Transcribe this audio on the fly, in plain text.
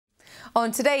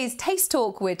On today's Taste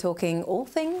Talk, we're talking all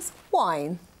things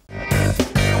wine.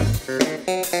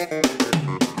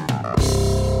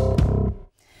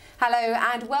 Hello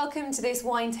and welcome to this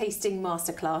wine tasting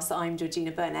masterclass. I'm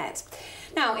Georgina Burnett.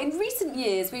 Now, in recent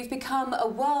years, we've become a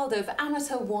world of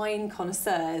amateur wine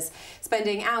connoisseurs,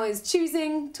 spending hours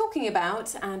choosing, talking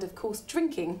about, and of course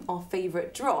drinking our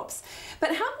favourite drops.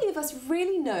 But how many of us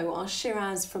really know our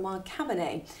Shiraz from our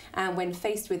Cabernet? And when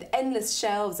faced with endless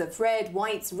shelves of red,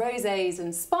 whites, rosés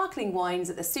and sparkling wines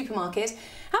at the supermarket,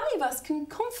 how many of us can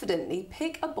confidently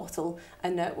pick a bottle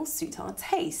and know it will suit our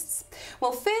tastes?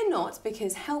 Well, fear not,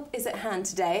 because help is at hand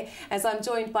today, as I'm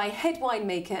joined by head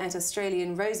winemaker at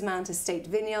Australian Rosemount Estate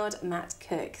Vineyard, Matt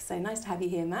Koch. So nice to have you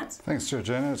here, Matt. Thanks,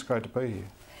 Georgina. It's great to be here.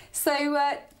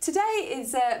 So today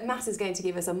Matt is going to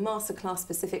give us a masterclass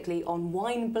specifically on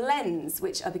wine blends,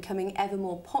 which are becoming ever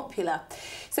more popular.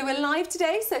 So we're live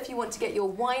today, so if you want to get your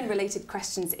wine-related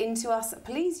questions into us,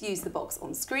 please use the box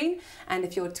on screen. And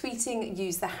if you're tweeting,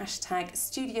 use the hashtag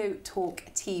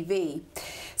StudioTalkTV.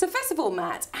 So first of all,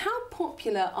 Matt, how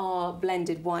popular are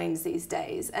blended wines these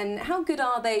days? And how good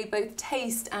are they both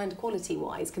taste and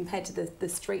quality-wise compared to the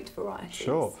straight varieties?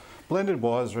 Sure. Blended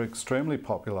wines are extremely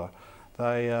popular.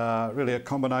 They are really a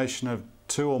combination of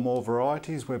two or more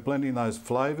varieties. We're blending those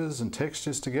flavours and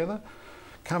textures together,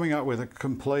 coming up with a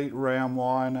complete round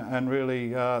wine and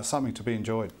really something to be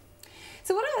enjoyed.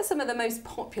 So what are some of the most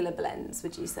popular blends,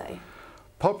 would you say?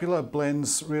 Popular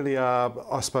blends really are,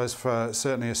 I suppose, for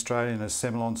certainly Australian, as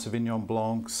Semillon Sauvignon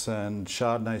Blancs and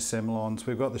Chardonnay Semillons.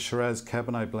 We've got the Shiraz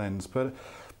Cabernet blends, but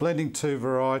blending two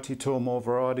or more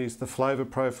varieties, the flavour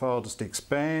profile just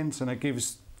expands and it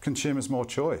gives consumers more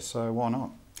choice, so why not?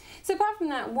 So apart from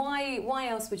that, why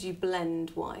else would you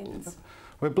blend wines?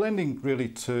 We're blending really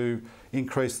to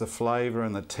increase the flavour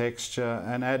and the texture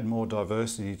and add more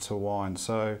diversity to wine.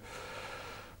 So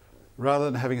rather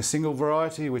than having a single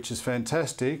variety, which is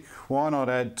fantastic, why not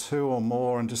add two or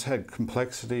more and just add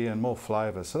complexity and more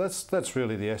flavour? So that's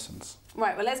really the essence.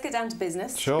 Right, well, let's get down to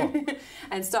business. Sure.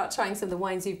 And start trying some of the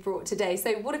wines you've brought today.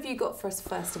 So what have you got for us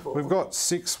first of all? We've got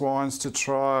 6 wines to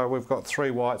try. We've got 3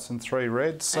 whites and 3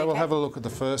 reds. So okay. We'll have a look at the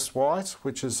first white,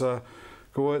 which is a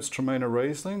Gewürztraminer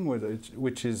Riesling,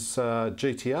 which is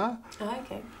GTR. Oh,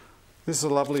 okay. This is a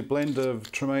lovely blend of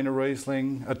Traminer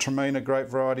Riesling, a Traminer grape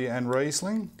variety and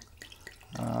Riesling.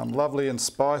 Lovely and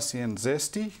spicy and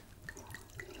zesty.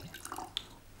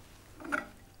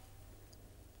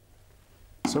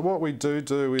 So what we do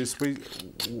is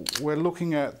we're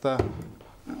looking at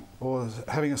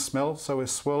having a smell. So we're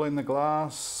swirling the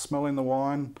glass, smelling the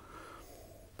wine,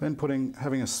 then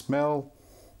having a smell,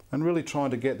 and really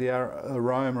trying to get the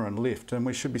aroma and lift. And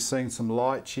we should be seeing some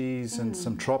lychees and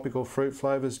some tropical fruit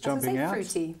flavours jumping out.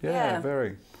 Fruity. Yeah,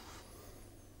 very.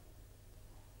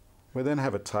 We then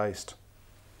have a taste.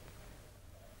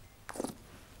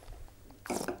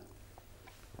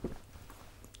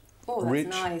 Oh, that's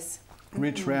nice.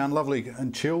 Rich, round, lovely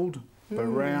and chilled, but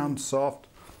round, soft.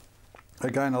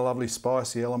 Again, a lovely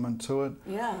spicy element to it.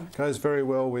 Yeah. Goes very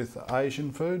well with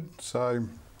Asian food, so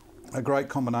a great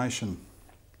combination.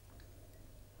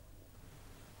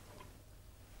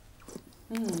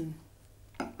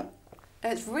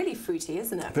 It's really fruity,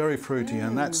 isn't it? Very fruity,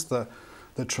 and that's the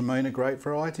Traminer grape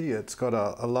variety. It's got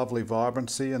a lovely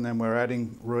vibrancy, and then we're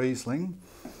adding Riesling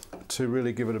to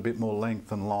really give it a bit more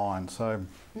length and line. So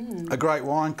a great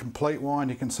wine, complete wine.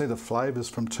 You can see the flavours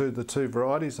from the two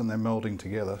varieties and they're melding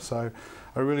together. So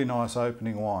a really nice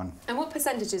opening wine. And what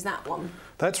percentage is that one?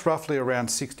 That's roughly around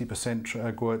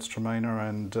 60% Gewürztraminer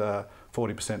and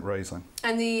 40% Riesling.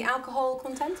 And the alcohol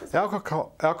content? The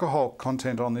alcohol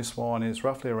content on this wine is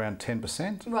roughly around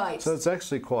 10%. Right. So it's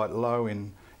actually quite low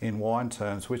in wine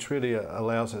terms, which really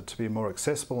allows it to be more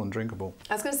accessible and drinkable.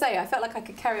 I was going to say, I felt like I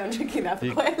could carry on drinking that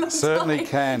for quite a long certainly time.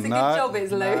 Can. It's a good job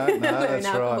it's low. No, low that's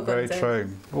right, very content. true.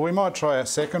 Well, we might try our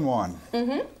second wine.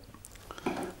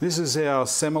 This is our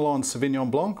Semillon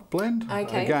Sauvignon Blanc blend.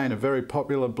 Okay. Again, a very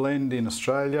popular blend in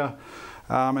Australia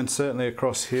and certainly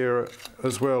across here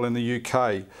as well in the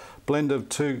UK. Blend of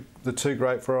the two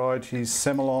grape varieties,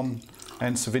 Semillon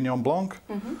and Sauvignon Blanc.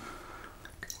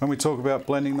 When we talk about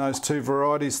blending those two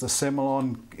varieties, the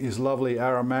Semillon is lovely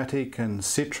aromatic and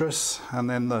citrus, and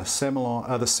then the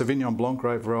Sauvignon Blanc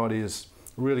grape variety is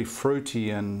really fruity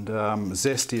and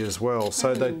zesty as well.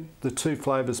 So the two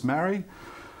flavours marry.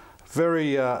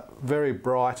 Very, very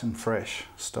bright and fresh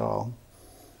style.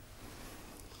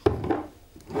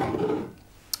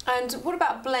 And what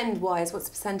about blend-wise? What's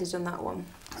the percentage on that one?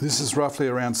 This is roughly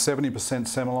around 70%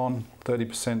 Semillon,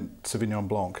 30% Sauvignon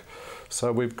Blanc.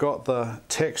 So we've got the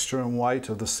texture and weight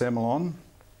of the Semillon,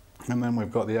 And then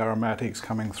we've got the aromatics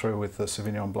coming through with the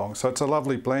Sauvignon Blanc. So it's a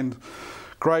lovely blend.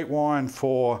 Great wine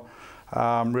for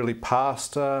really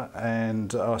pasta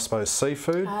and I suppose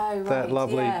seafood. Oh, right, that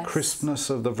lovely yes. crispness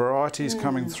of the varieties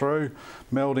coming through,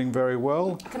 melding very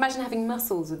well. I can imagine having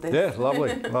mussels with this. Yeah,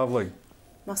 lovely, lovely.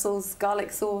 Mussels,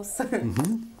 garlic sauce.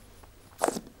 And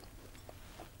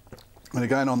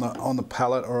again, on the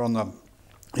palate or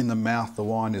in the mouth, the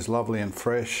wine is lovely and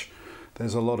fresh.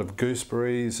 There's a lot of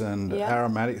gooseberries and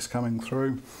aromatics coming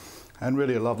through, and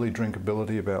really a lovely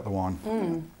drinkability about the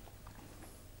wine.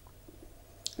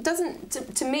 It doesn't,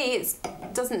 to me, it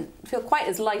doesn't feel quite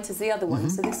as light as the other one.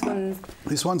 So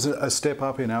This one's a step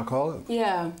up in alcohol.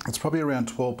 Yeah. It's probably around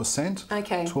 12%.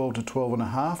 Okay. 12 to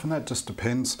 12.5, and that just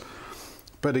depends.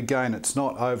 But again, it's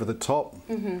not over the top.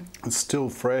 It's still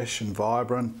fresh and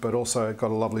vibrant, but also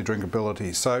got a lovely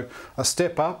drinkability. So a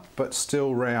step up, but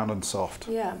still round and soft.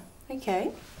 Yeah.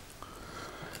 Okay.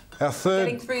 Our third,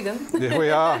 Getting through them. Yeah, we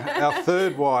are. Our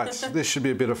third whites. This should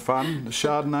be a bit of fun.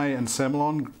 Chardonnay and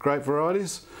Semillon, great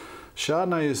varieties.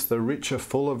 Chardonnay is the richer,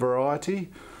 fuller variety,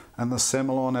 and the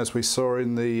Semillon, as we saw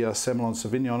in the Semillon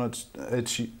Sauvignon,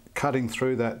 it's cutting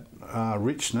through that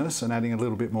richness and adding a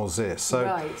little bit more zest.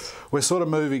 So we're sort of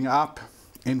moving up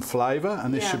in flavour,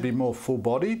 and this should be more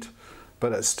full-bodied,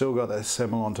 but it's still got that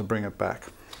Semillon to bring it back.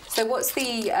 So what's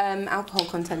the alcohol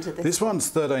content of this? This one's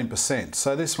 13%,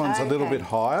 so this one's a little bit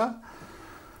higher.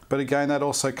 But again, that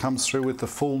also comes through with the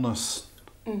fullness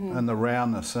and the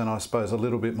roundness, and I suppose a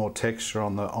little bit more texture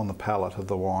on the palate of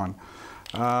the wine.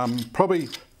 Probably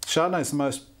Chardonnay is the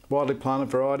most widely planted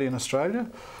variety in Australia,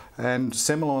 and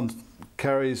Semillon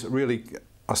carries really,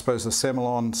 I suppose, the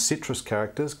Semillon citrus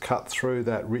characters cut through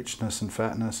that richness and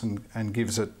fatness and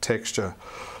gives it texture.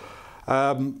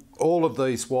 All of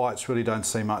these whites really don't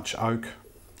see much oak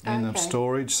in the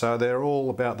storage, so they're all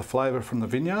about the flavour from the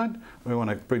vineyard. We want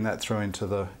to bring that through into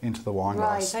the wine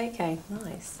glass. Right, okay,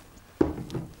 nice.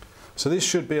 So this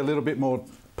should be a little bit more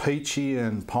peachy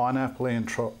and pineapple-y and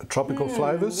tropical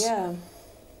flavours. Yeah.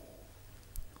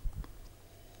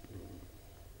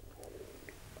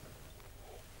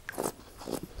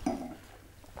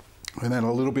 And then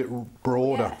a little bit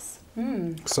broader.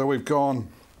 Yes. So we've gone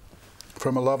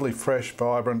from a lovely, fresh,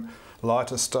 vibrant,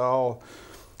 lighter style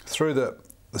through the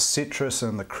citrus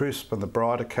and the crisp and the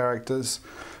brighter characters,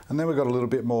 and then we've got a little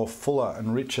bit more fuller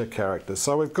and richer characters.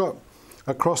 So we've got,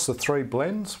 across the three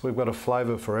blends, we've got a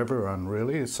flavour for everyone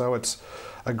really. So it's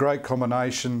a great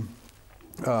combination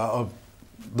of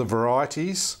the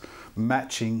varieties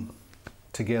matching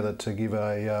together to give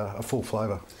a full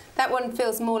flavour. That one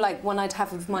feels more like one I'd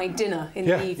have with my dinner in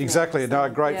the evening. Yeah, exactly. So, no,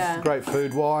 great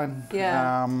food wine.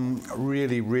 Yeah.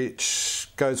 Really rich,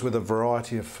 goes with a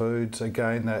variety of foods.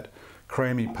 Again, that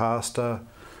creamy pasta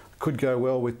could go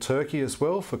well with turkey as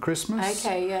well for Christmas.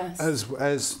 Okay, yes.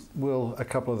 As will a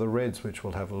couple of the reds, which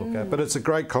we'll have a look at. But it's a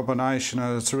great combination,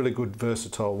 and it's a really good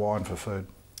versatile wine for food.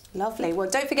 Lovely. Well,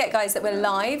 don't forget, guys, that we're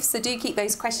live, so do keep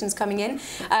those questions coming in.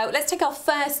 Let's take our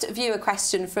first viewer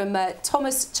question from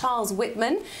Thomas Charles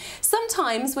Whitman.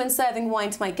 Sometimes when serving wine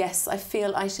to my guests, I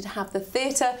feel I should have the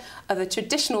theatre of a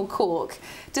traditional cork.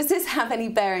 Does this have any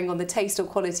bearing on the taste or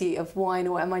quality of wine,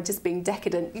 or am I just being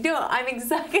decadent? You know what? I'm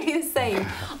exactly the same.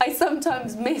 I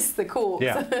sometimes miss the corks.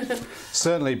 Yeah,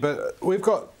 certainly. But we've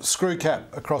got screw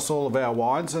cap across all of our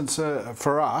wines, and so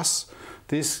for us,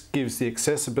 this gives the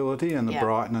accessibility and the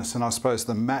brightness, and I suppose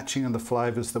the matching of the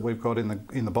flavours that we've got in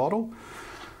the bottle.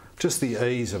 Just the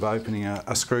ease of opening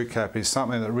a screw cap is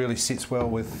something that really sits well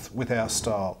with our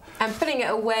style. And putting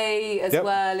it away as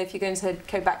well, if you're going to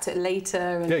go back to it later.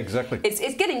 And yeah, exactly. It's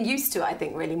getting used to it, I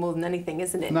think, really, more than anything,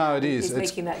 isn't it? No, it is. It's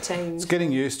making that change. It's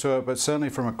getting used to it, but certainly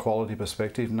from a quality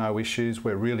perspective, no issues.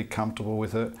 We're really comfortable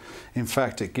with it. In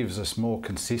fact, it gives us more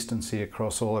consistency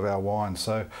across all of our wines.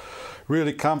 So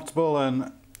really comfortable,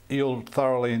 and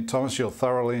Thomas, you'll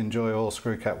thoroughly enjoy all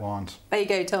screw cap wines. There you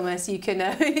go, Thomas. You can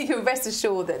you can rest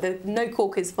assured that no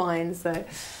cork is fine. So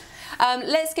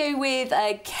let's go with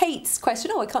Kate's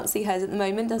question. Oh, I can't see hers at the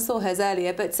moment. I saw hers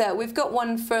earlier, but we've got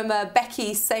one from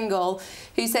Becky Sengol,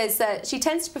 who says she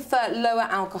tends to prefer lower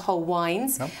alcohol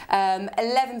wines,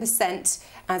 11%,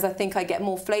 as I think I get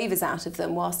more flavours out of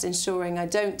them whilst ensuring I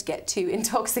don't get too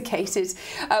intoxicated.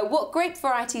 What grape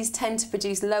varieties tend to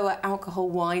produce lower alcohol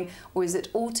wine, or is it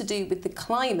all to do with the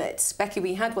climate? Becky,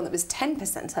 we had one that was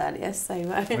 10% earlier. So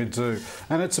we do,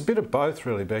 and it's a bit of both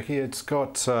really, Becky. It's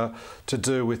got to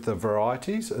do with the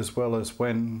varieties as well as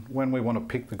when we want to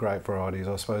pick the grape varieties,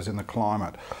 I suppose, in the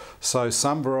climate. So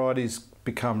some varieties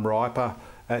become riper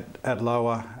at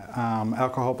lower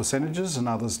alcohol percentages and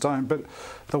others don't, but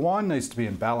the wine needs to be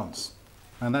in balance,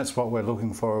 and that's what we're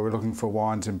looking for. We're looking for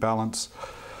wines in balance.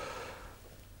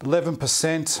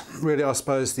 11%, really I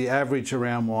suppose the average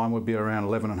around wine would be around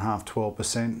 11.5,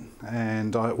 12%,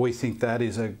 and we think that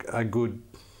is a good,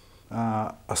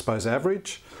 I suppose,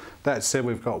 average. That said,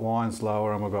 we've got wines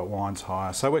lower and we've got wines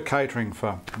higher, so we're catering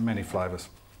for many flavours.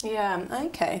 Yeah,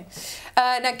 okay.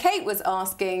 Now Kate was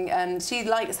asking, she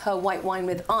likes her white wine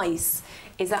with ice.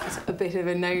 Is that a bit of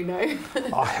a no-no?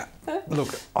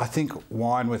 Look, I think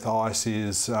wine with ice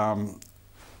is,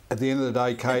 at the end of the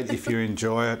day, Kate, if you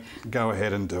enjoy it, go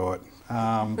ahead and do it.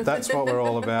 That's what we're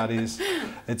all about.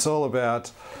 It's all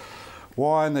about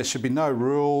wine. There should be no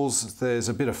rules. There's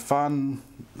a bit of fun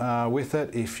with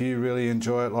it. If you really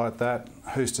enjoy it like that,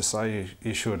 who's to say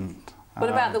you shouldn't? What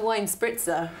about the wine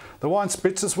spritzer? The wine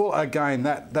spritzers, well, again,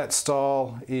 that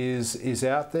style is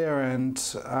out there, and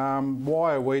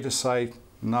why are we to say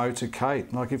no to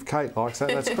Kate? Like, if Kate likes that,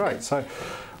 that's great. So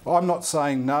I'm not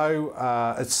saying no.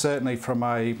 It's certainly from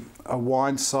a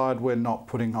wine side, we're not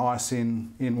putting ice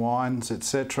in wines,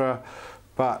 etc.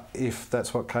 But if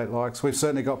that's what Kate likes, we've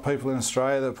certainly got people in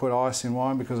Australia that put ice in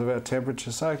wine because of our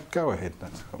temperature, so go ahead.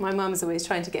 That's cool. My mum's always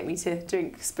trying to get me to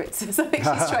drink spritzers. I think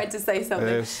she's tried to say something.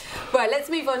 Yes. Right, let's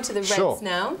move on to the reds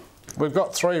now. We've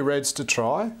got 3 reds to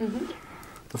try.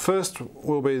 The first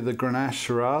will be the Grenache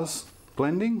Shiraz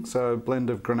blending, so a blend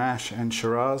of Grenache and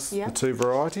Shiraz, the 2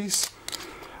 varieties.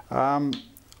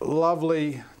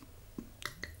 Lovely.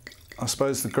 I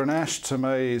suppose the Grenache to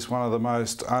me is one of the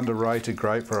most underrated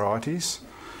grape varieties.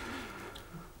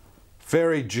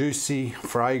 Very juicy,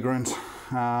 fragrant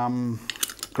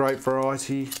grape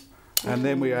variety, and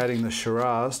then we're adding the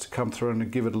Shiraz to come through and to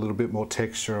give it a little bit more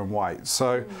texture and weight.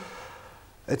 So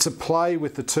it's a play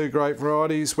with the 2 grape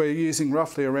varieties. We're using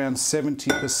roughly around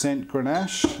 70%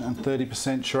 Grenache and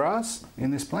 30% Shiraz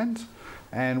in this blend.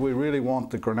 And we really want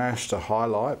the Grenache to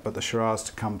highlight, but the Shiraz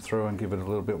to come through and give it a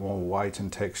little bit more weight and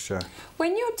texture.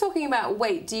 When you're talking about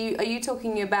weight, are you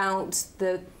talking about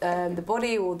the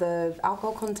body or the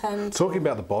alcohol content? Talking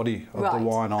about the body of the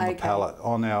wine on the palate,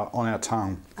 on our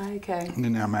tongue, and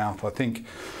in our mouth. I think,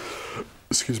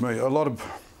 excuse me, a lot of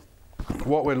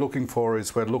what we're looking for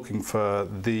is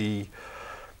the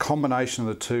combination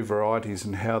of the 2 varieties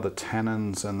and how the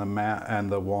tannins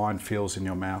and the wine feels in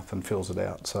your mouth and fills it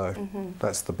out. So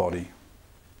that's the body.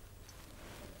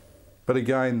 But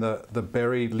again, the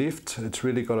berry lift, it's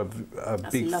really got a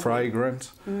big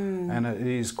fragrance, and it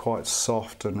is quite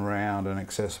soft and round and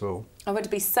accessible. I want to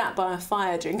be sat by a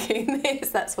fire drinking this.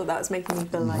 That's what that was making me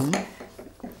feel like.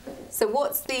 So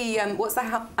what's the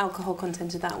alcohol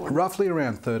content of that one? Roughly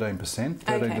around 13%,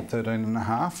 13 to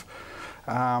 13.5.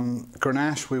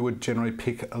 Grenache we would generally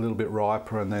pick a little bit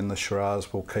riper, and then the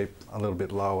Shiraz we'll keep a little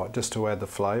bit lower just to add the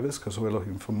flavours, because we're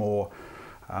looking for more,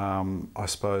 I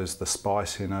suppose, the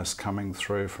spiciness coming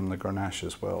through from the Grenache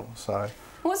as well. So,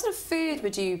 what sort of food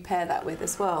would you pair that with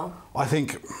as well? I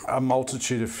think a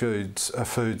multitude of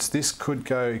foods. This could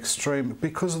go extreme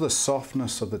because of the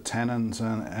softness of the tannins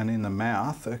and in the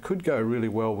mouth. It could go really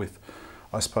well with,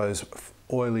 I suppose,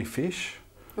 oily fish.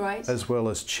 Right. As well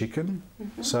as chicken,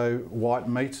 so white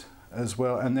meat as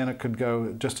well, and then it could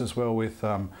go just as well with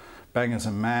bangers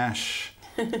and mash,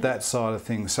 that side of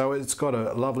things. So it's got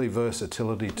a lovely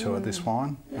versatility to it, this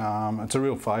wine. It's a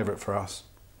real favourite for us.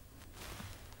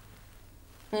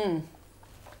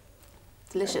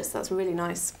 Delicious, that's really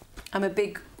nice. I'm a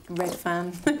big red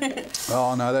fan.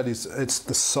 Oh no, it's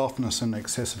the softness and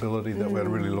accessibility that we're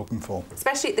really looking for.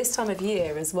 Especially at this time of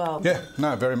year as well. Yeah,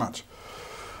 no, very much.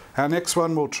 Our next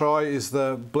one we'll try is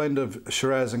the blend of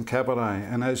Shiraz and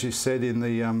Cabernet, and as you said in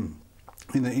the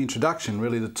introduction,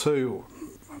 really the 2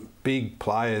 big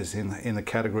players in the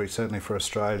category, certainly for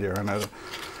Australia, and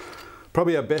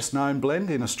probably our best known blend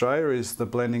in Australia is the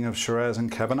blending of Shiraz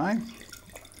and Cabernet.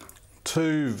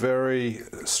 2 very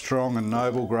strong and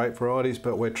noble grape varieties,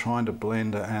 but we're trying to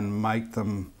blend and make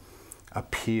them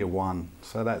appear one.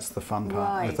 So that's the fun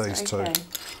part with these 2.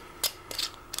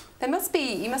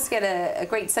 You must get a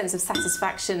great sense of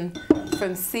satisfaction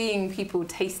from seeing people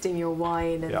tasting your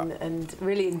wine and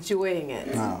really enjoying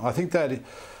it. No, I think that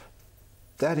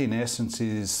in essence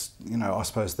is, I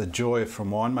suppose the joy from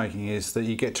winemaking is that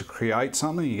you get to create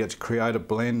something, you get to create a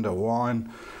blend, a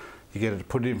wine, you get to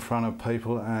put it in front of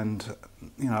people, and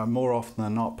more often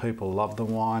than not people love the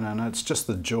wine, and it's just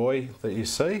the joy that you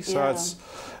see. So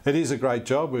it is a great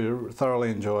job. We thoroughly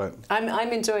enjoy it.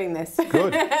 I'm enjoying this.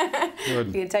 Good. Good.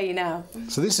 I can tell you now.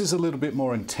 So this is a little bit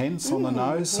more intense on the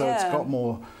nose, so it's got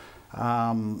more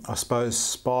I suppose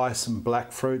spice and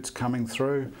black fruits coming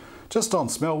through. Just on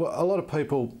smell, a lot of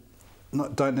people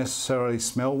don't necessarily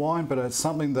smell wine, but it's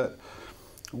something that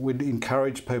we'd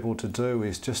encourage people to do,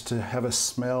 is just to have a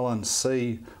smell and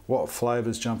see what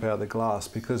flavours jump out of the glass,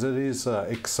 because it is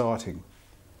exciting.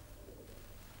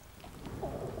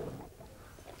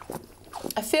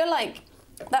 I feel like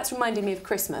that's reminding me of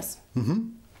Christmas. Mm-hmm.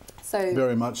 So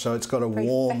very much so. It's got a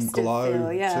warm glow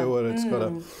feel, yeah. to it. It's got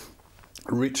a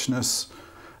richness.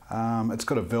 It's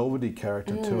got a velvety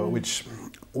character to it, which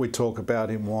we talk about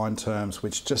in wine terms,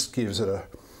 which just gives it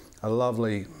a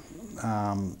lovely,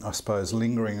 I suppose,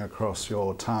 lingering across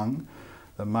your tongue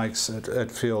that makes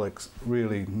it feel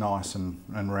really nice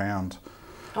and round.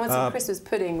 I want some Christmas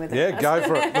pudding with it. Yeah, go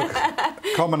for it.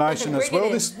 Look, combination as well.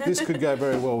 in. This could go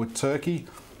very well with turkey.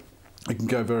 It can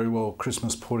go very well with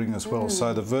Christmas pudding as well.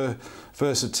 So the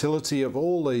versatility of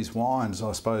all these wines,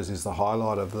 I suppose, is the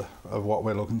highlight of what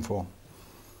we're looking for.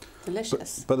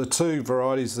 Delicious. But the two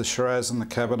varieties, the Shiraz and the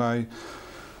Cabernet,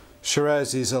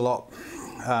 Shiraz is a lot,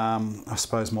 I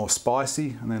suppose, more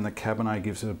spicy, and then the Cabernet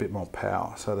gives it a bit more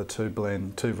power. So the two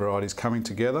varieties coming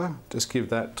together just give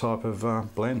that type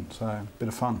of blend. So a bit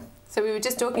of fun. So we were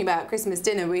just talking about Christmas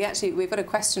dinner. We've got a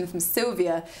question from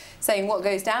Sylvia saying what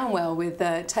goes down well with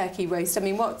turkey roast. I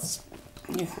mean,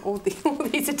 all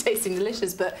these are tasting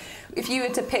delicious, but if you were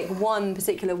to pick one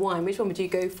particular wine, which one would you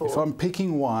go for? If I'm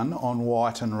picking one on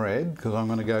white and red, because I'm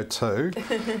going to go two,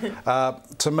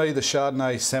 to me the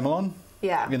Chardonnay Semillon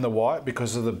in the white,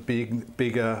 because of the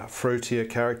bigger, fruitier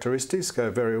characteristics, go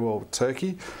very well with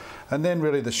turkey. And then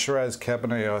really the Shiraz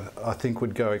Cabernet I think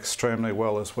would go extremely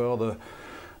well as well.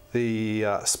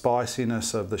 The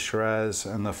spiciness of the Shiraz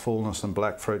and the fullness and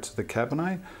black fruits of the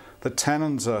Cabernet. The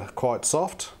tannins are quite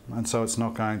soft, and so it's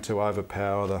not going to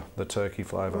overpower the turkey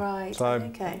flavour. Right, so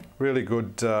okay. Really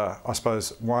good, I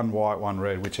suppose, one white, one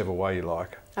red, whichever way you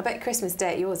like. I bet Christmas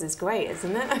Day at yours is great,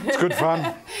 isn't it? It's good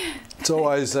fun. It's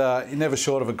always, you're never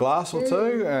short of a glass or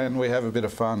two, and we have a bit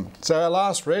of fun. So our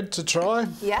last red to try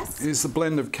is the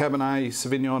blend of Cabernet,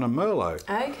 Sauvignon and Merlot.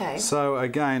 Okay. So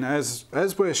again, as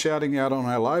we're shouting out on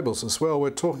our labels as well,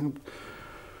 we're talking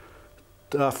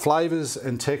flavours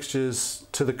and textures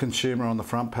to the consumer on the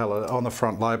front palate, on the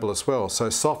front label as well. So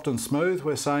soft and smooth,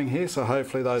 we're saying here, so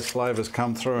hopefully those flavours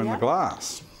come through in the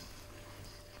glass.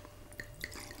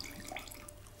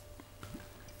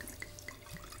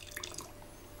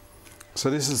 So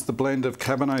this is the blend of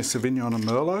Cabernet Sauvignon and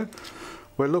Merlot.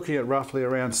 We're looking at roughly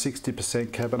around 60%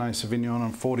 Cabernet Sauvignon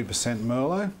and 40%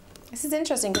 Merlot. This is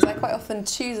interesting because I quite often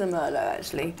choose a Merlot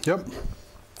actually. Yep.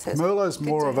 So Merlot's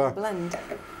more of a blend.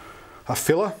 A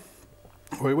filler.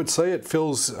 We would see it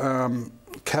fills,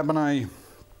 Cabernet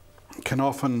can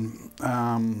often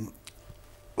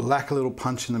lack a little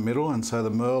punch in the middle, and so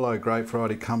the Merlot grape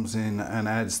variety comes in and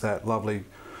adds that lovely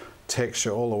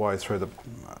texture all the way through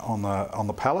on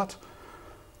the palate.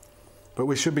 But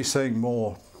we should be seeing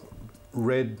more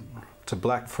red to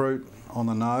black fruit on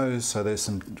the nose, so there's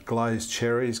some glazed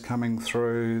cherries coming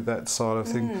through, that side of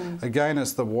thing. Again,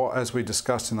 as we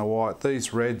discussed in the white,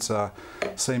 these reds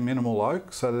see minimal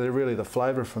oak, so they're really the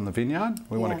flavour from the vineyard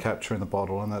we want to capture in the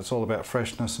bottle, and that's all about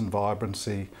freshness and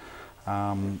vibrancy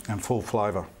and full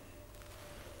flavour.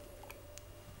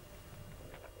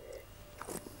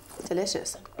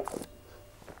 Delicious.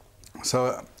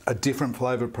 So a different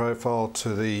flavour profile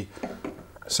to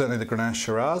certainly the Grenache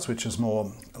Shiraz, which is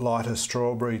more lighter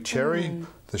strawberry cherry.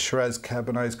 The Shiraz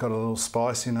Cabernet's got a little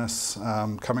spiciness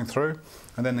coming through.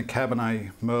 And then the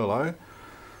Cabernet Merlot,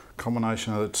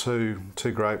 combination of the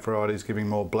two grape varieties giving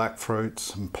more black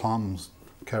fruits and plums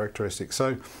characteristics.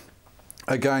 So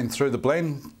again, through the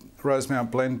blend,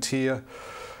 Rosemount Blend tier,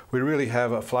 we really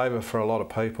have a flavour for a lot of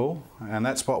people, and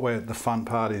that's what the fun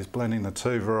part is, blending the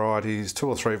two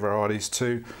or three varieties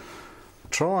to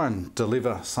try and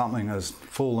deliver something as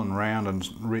full and round and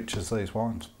rich as these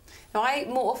wines. Now, I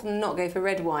more often than not go for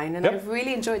red wine, and I've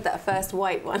really enjoyed that first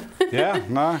white one. Yeah,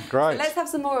 no, great. So let's have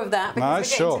some more of that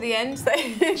because we're getting to the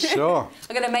end. So Sure.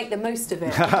 I'm going to make the most of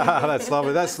it. That's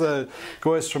lovely. That's the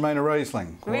Gewürztraminer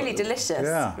Riesling. Really delicious.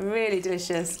 Yeah. Really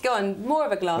delicious. Go on, more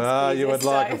of a glass, please, you would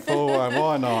like a full one.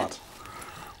 Why not?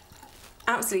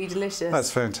 Absolutely delicious.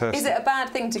 That's fantastic. Is it a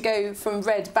bad thing to go from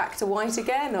red back to white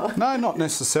again? Or? No, not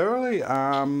necessarily.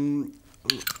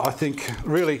 I think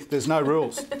really there's no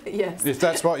rules. Yes. If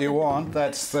that's what you want,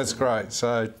 that's great.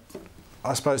 So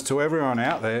I suppose to everyone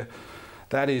out there,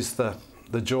 that is the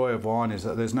joy of wine, is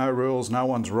that there's no rules, no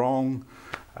one's wrong.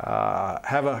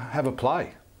 Have a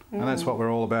play, and that's what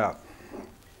we're all about.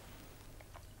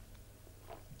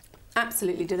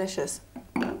 Absolutely delicious.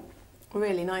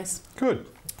 Really nice. Good.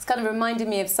 It's kind of reminded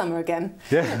me of summer again.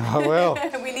 Yeah, well.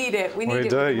 We need it. We need we it.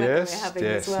 do, We're yes. having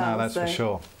Yes, as well, no, that's for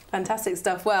sure. Fantastic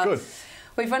stuff. Well, good.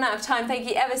 We've run out of time. Thank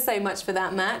you ever so much for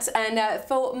that, Matt. And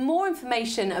for more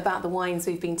information about the wines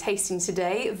we've been tasting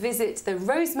today, visit the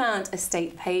Rosemount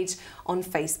Estate page on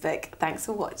Facebook. Thanks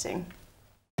for watching.